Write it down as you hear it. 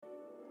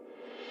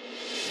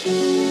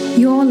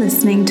You're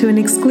listening to an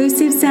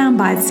exclusive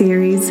soundbite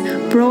series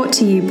brought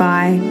to you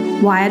by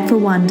Wired for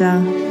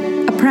Wonder,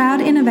 a proud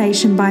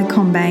innovation by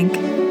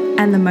CommBank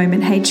and the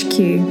Moment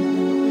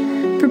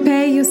HQ.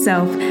 Prepare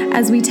yourself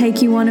as we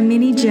take you on a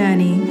mini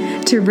journey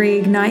to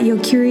reignite your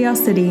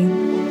curiosity,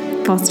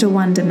 foster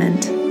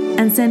wonderment,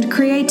 and send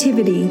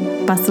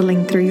creativity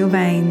bustling through your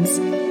veins.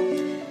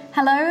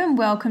 Hello and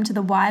welcome to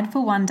the Wired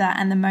for Wonder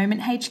and the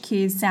Moment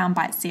HQ's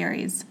soundbite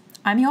series.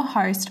 I'm your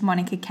host,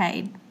 Monica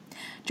Cade.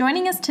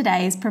 Joining us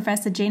today is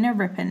Professor Gina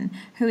Rippon,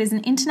 who is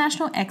an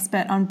international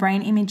expert on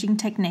brain imaging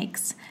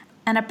techniques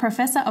and a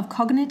professor of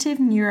cognitive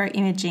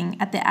neuroimaging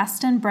at the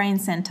Aston Brain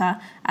Centre,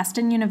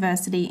 Aston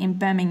University in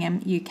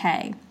Birmingham,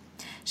 UK.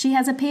 She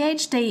has a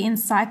PhD in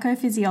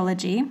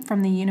psychophysiology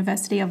from the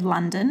University of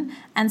London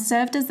and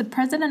served as the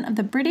president of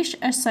the British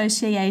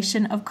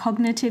Association of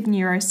Cognitive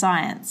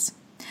Neuroscience.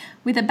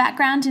 With a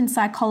background in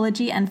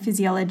psychology and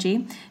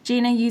physiology,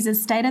 Gina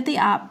uses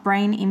state-of-the-art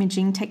brain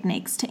imaging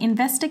techniques to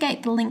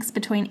investigate the links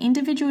between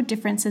individual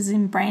differences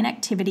in brain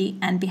activity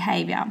and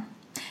behaviour.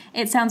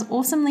 It sounds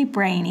awesomely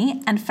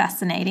brainy and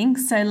fascinating,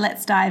 so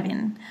let's dive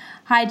in.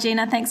 Hi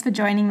Gina, thanks for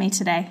joining me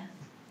today.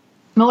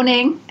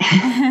 Morning.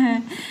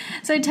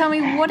 So tell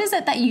me, what is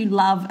it that you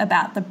love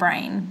about the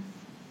brain?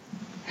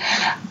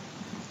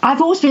 I've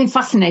always been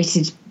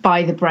fascinated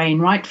by the brain,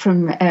 right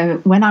from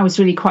when I was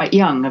really quite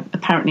young.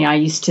 Apparently, I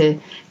used to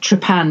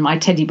trepan my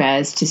teddy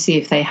bears to see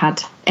if they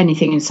had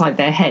anything inside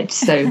their heads.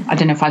 So I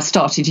don't know if I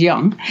started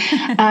young.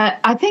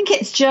 I think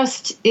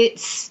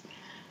it's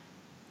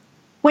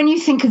when you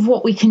think of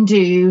what we can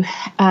do,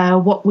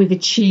 what we've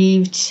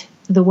achieved,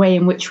 the way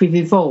in which we've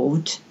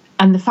evolved,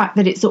 and the fact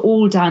that it's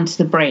all down to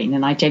the brain,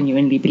 and I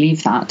genuinely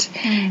believe that.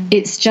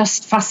 It's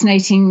just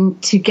fascinating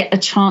to get a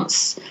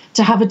chance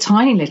to have a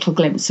tiny little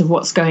glimpse of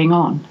what's going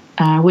on,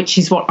 which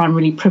is what I'm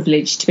really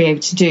privileged to be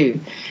able to do,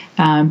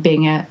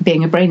 being a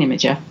brain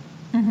imager.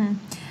 Mm-hmm.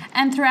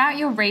 And throughout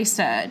your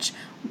research,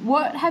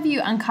 what have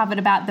you uncovered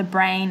about the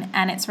brain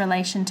and its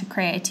relation to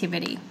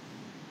creativity?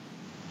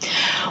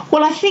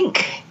 Well, I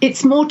think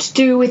it's more to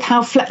do with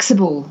how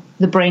flexible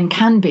the brain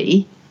can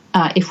be,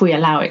 if we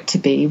allow it to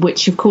be,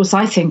 which of course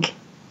I think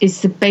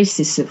is the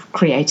basis of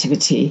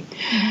creativity.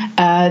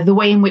 The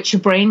way in which a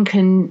brain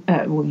can,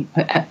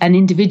 an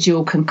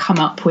individual can come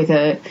up with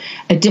a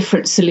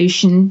different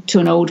solution to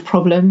an old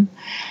problem,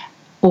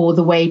 or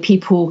the way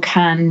people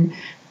can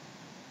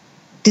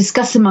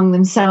discuss among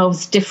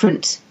themselves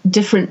different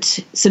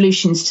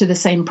solutions to the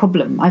same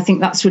problem. I think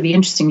that's really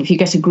interesting if you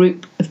get a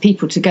group of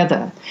people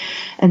together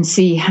and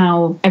see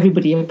how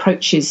everybody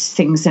approaches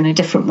things in a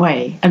different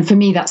way. And for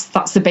me,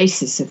 that's the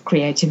basis of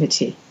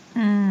creativity.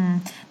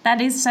 That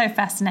is so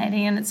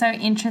fascinating, and it's so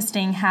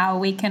interesting how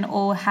we can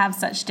all have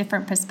such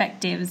different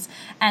perspectives.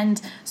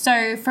 And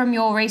so from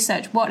your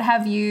research,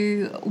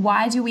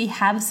 why do we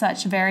have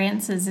such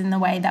variances in the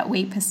way that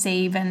we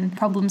perceive and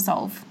problem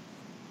solve?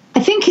 I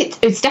think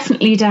it's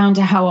definitely down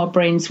to how our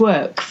brains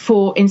work.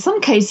 In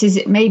some cases,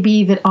 it may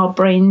be that our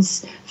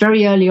brains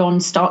very early on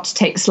start to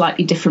take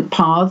slightly different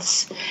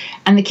paths.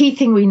 And the key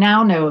thing we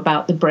now know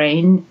about the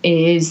brain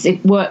is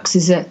it works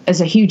as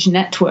a huge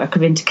network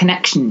of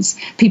interconnections.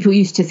 People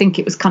used to think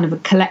it was kind of a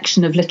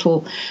collection of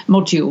little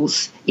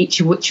modules,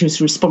 each of which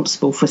was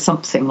responsible for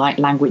something like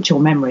language or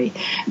memory.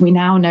 We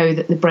now know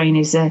that the brain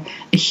is a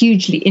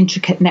hugely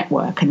intricate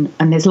network, and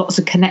there's lots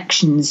of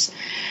connections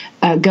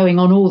going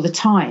on all the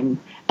time.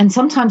 And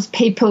sometimes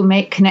people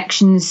make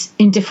connections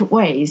in different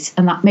ways,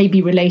 and that may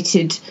be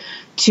related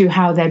to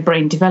how their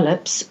brain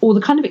develops, or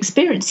the kind of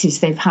experiences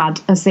they've had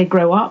as they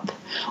grow up,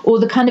 or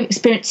the kind of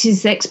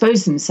experiences they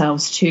expose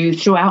themselves to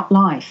throughout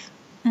life.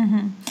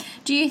 Mm-hmm.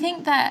 Do you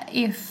think that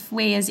if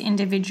we as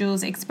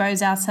individuals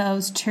expose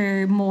ourselves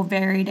to more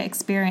varied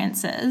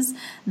experiences,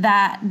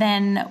 that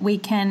then we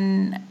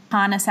can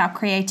harness our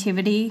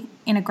creativity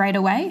in a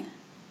greater way?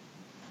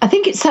 I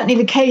think it's certainly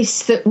the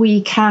case that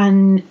we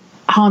can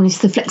harness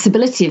the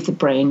flexibility of the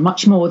brain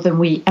much more than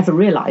we ever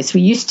realised.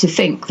 We used to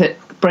think that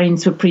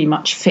brains were pretty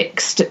much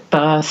fixed at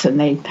birth and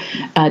they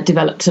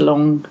developed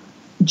along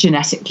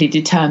genetically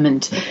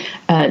determined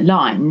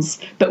lines,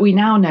 but we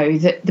now know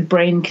that the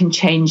brain can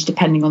change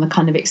depending on the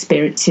kind of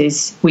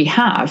experiences we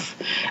have,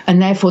 and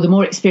therefore the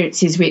more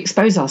experiences we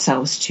expose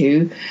ourselves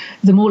to,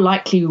 the more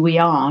likely we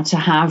are to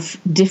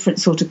have different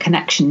sort of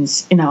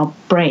connections in our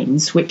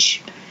brains,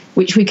 which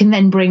we can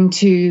then bring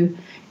to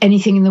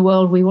anything in the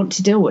world we want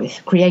to deal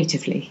with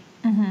creatively.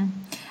 Mm-hmm.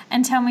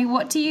 And tell me,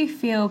 what do you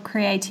feel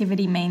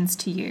creativity means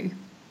to you?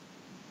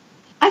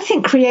 I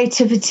think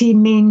creativity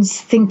means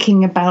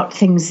thinking about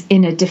things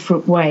in a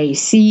different way,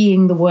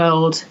 seeing the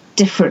world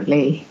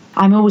differently.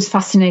 I'm always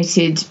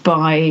fascinated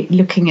by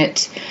looking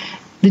at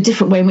the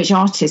different way in which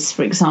artists,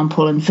 for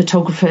example, and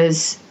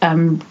photographers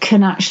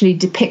can actually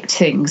depict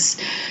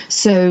things.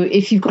 So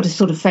if you've got a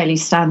sort of fairly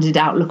standard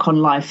outlook on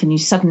life and you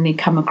suddenly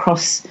come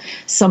across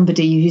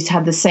somebody who's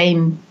had the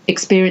same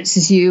experience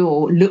as you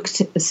or looked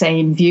at the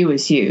same view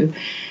as you,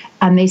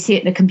 and they see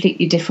it in a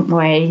completely different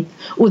way,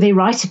 or they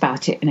write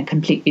about it in a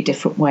completely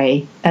different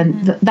way,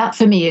 and that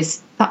for me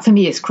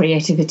is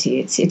creativity.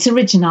 It's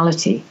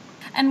originality.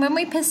 And when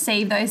we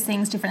perceive those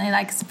things differently,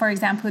 like, for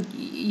example,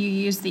 you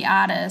use the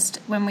artist,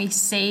 when we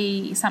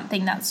see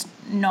something that's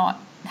not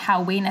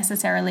how we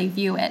necessarily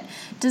view it,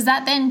 does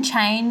that then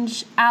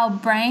change our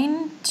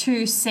brain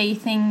to see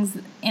things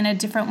in a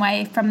different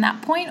way from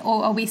that point,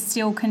 or are we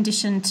still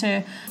conditioned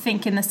to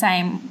think in the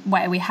same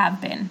way we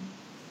have been?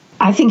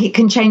 I think it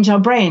can change our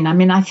brain. I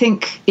mean, I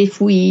think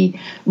if we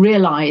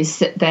realise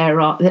that there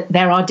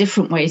are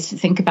different ways to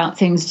think about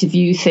things, to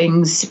view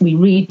things, we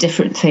read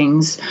different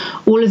things,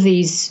 all of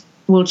these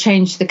will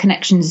change the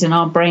connections in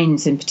our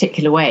brains in a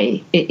particular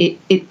way.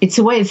 It's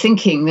a way of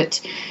thinking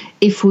that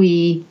if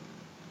we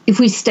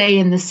stay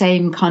in the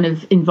same kind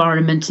of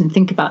environment and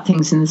think about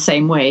things in the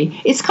same way,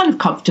 it's kind of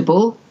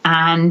comfortable,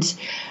 and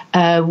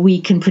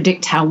we can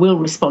predict how we'll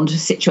respond to a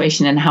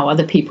situation and how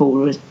other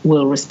people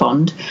will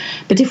respond.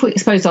 But if we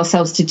expose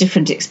ourselves to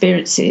different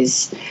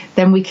experiences,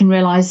 then we can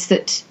realise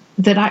that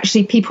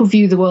actually people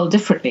view the world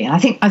differently. And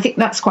I think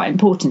that's quite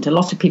important. A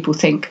lot of people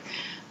think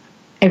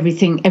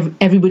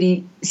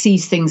everybody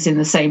sees things in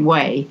the same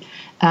way.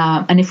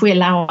 And if we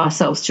allow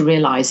ourselves to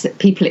realise that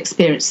people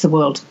experience the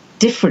world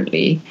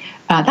differently,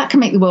 that can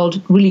make the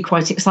world really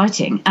quite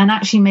exciting and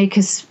actually make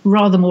us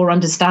rather more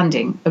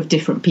understanding of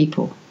different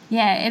people.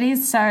 Yeah, it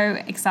is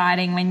so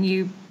exciting when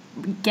you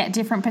get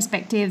different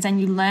perspectives and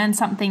you learn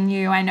something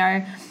new. I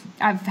know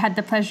I've had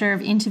the pleasure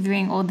of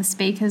interviewing all the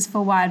speakers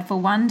for Wired for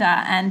Wonder,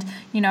 and,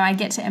 I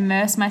get to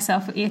immerse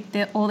myself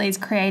with all these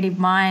creative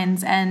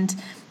minds, and,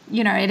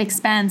 it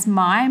expands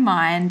my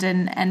mind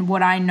and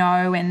what I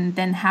know, and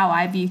then how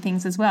I view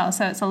things as well.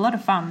 So it's a lot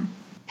of fun.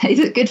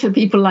 It's good for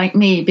people like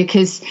me,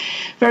 because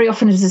very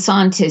often as a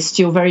scientist,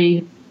 you're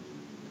very,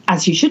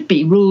 as you should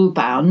be,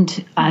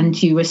 rule-bound,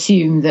 and you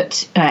assume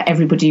that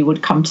everybody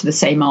would come to the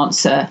same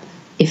answer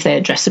if they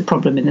address a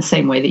problem in the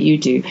same way that you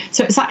do.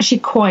 So it's actually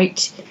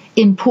quite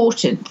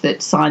important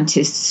that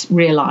scientists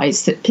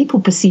realise that people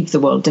perceive the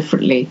world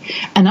differently,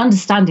 and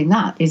understanding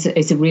that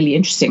is a really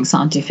interesting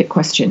scientific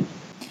question.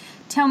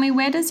 Tell me,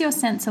 where does your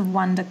sense of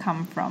wonder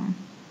come from?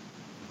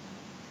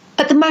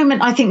 At the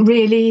moment, I think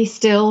really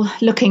still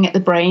looking at the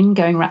brain,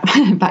 going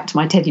back to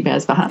my teddy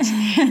bears perhaps.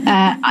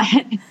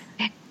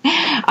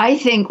 I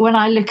think when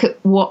I look at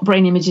what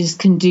brain images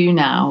can do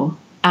now,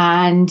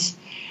 and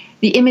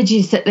the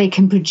images that they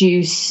can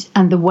produce,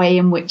 and the way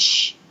in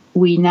which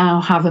we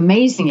now have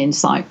amazing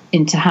insight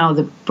into how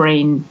the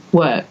brain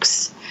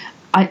works,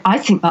 I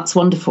think that's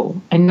wonderful.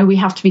 I know we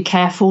have to be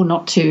careful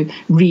not to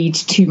read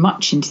too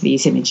much into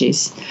these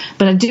images,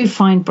 but I do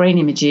find brain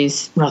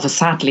images, rather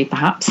sadly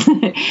perhaps,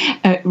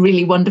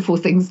 really wonderful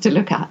things to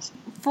look at.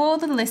 For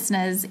the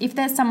listeners, if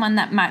there's someone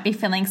that might be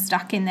feeling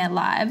stuck in their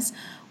lives,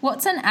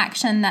 what's an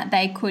action that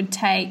they could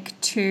take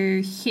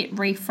to hit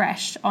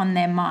refresh on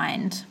their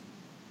mind?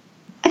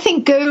 I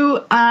think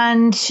go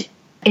and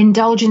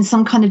indulge in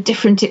some kind of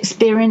different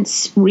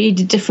experience, read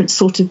a different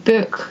sort of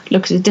book,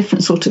 look at a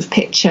different sort of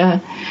picture,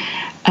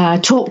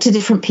 talk to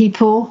different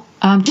people,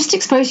 just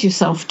expose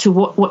yourself to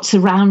what's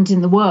around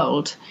in the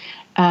world,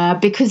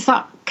 because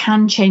that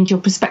can change your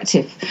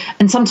perspective.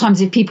 And sometimes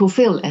if people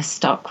feel less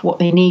stuck, what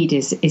they need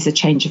is a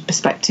change of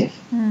perspective.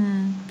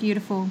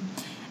 Beautiful.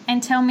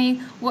 And tell me,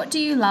 what do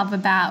you love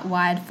about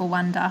Wired for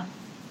Wonder?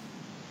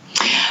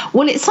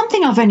 Well, it's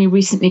something I've only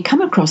recently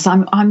come across.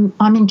 I'm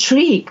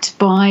intrigued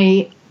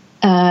by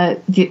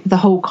the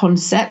whole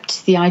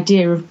concept, the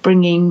idea of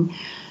bringing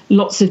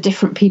lots of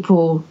different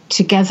people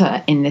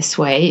together in this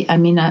way. I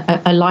mean,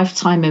 a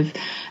lifetime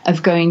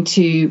of going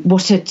to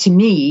what are, to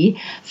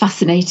me,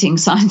 fascinating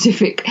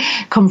scientific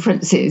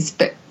conferences,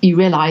 but you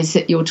realise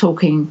that you're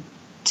talking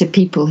to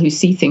people who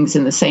see things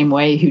in the same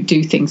way, who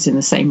do things in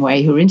the same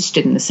way, who are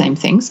interested in the same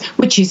things,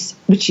 which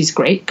is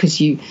great, because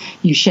you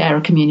share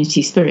a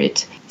community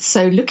spirit.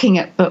 So looking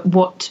at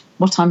what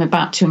I'm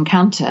about to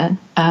encounter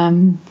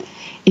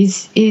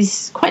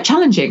is quite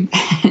challenging.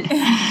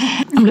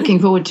 I'm looking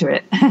forward to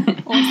it.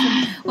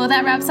 Awesome. Well,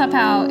 that wraps up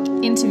our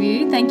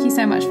interview. Thank you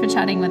so much for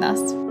chatting with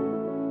us.